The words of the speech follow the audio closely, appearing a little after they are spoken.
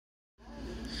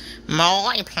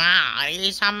My plan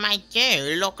is to make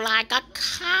you look like a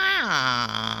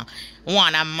car.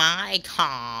 One of my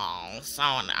cars.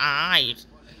 On I.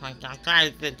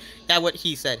 That's what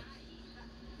he said.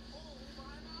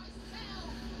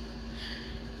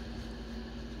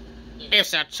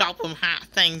 If the top of hat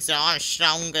thinks I'm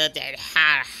stronger than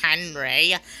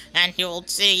Henry, and you'll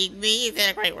see me,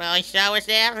 the great really show is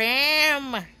there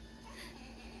him.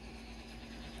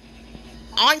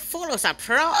 I'm full of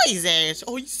surprises.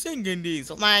 I'm singing these.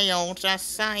 They all just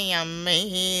saying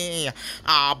me.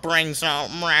 I'll bring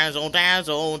some razzle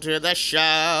dazzle to the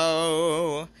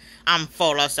show. I'm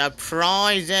full of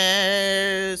surprises.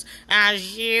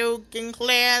 As you can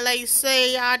clearly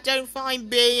see, I don't find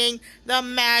being the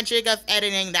magic of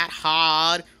editing that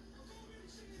hard.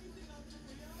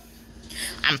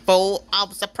 I'm full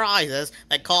of surprises.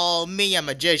 They call me a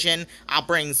magician. I'll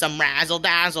bring some razzle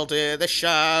dazzle to the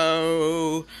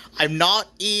show. I'm not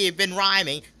even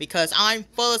rhyming because I'm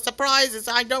full of surprises.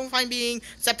 I don't find being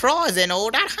surprising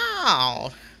all that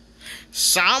hard.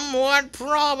 Some would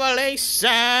probably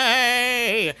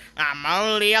say I'm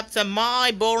only up to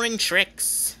my boring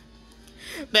tricks.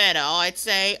 But I'd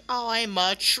say I'm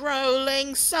a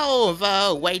trolling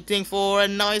solver waiting for a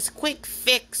nice quick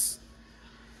fix.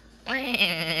 I'm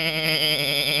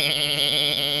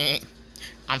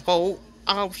full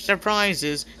of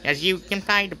surprises, as you can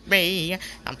pay to be.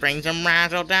 I'll bring some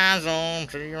razzle dazzle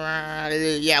to your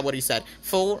yeah, what he said.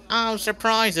 Full of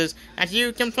surprises, as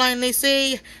you can plainly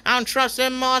see. I'm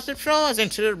trusting my surprise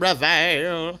into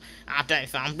reveal. I don't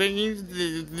find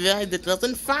that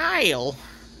doesn't fail.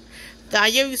 They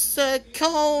used to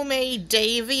call me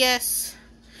devious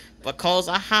because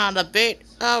I had a bit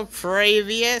of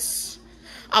previous.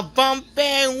 I'm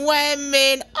bumping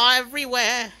women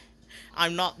everywhere.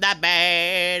 I'm not that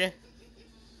bad.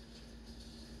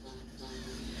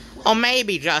 Or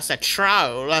maybe just a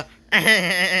troll.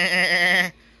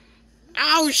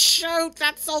 Oh shoot,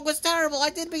 that song was terrible. I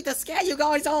didn't mean to scare you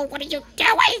guys all. What are you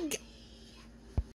doing?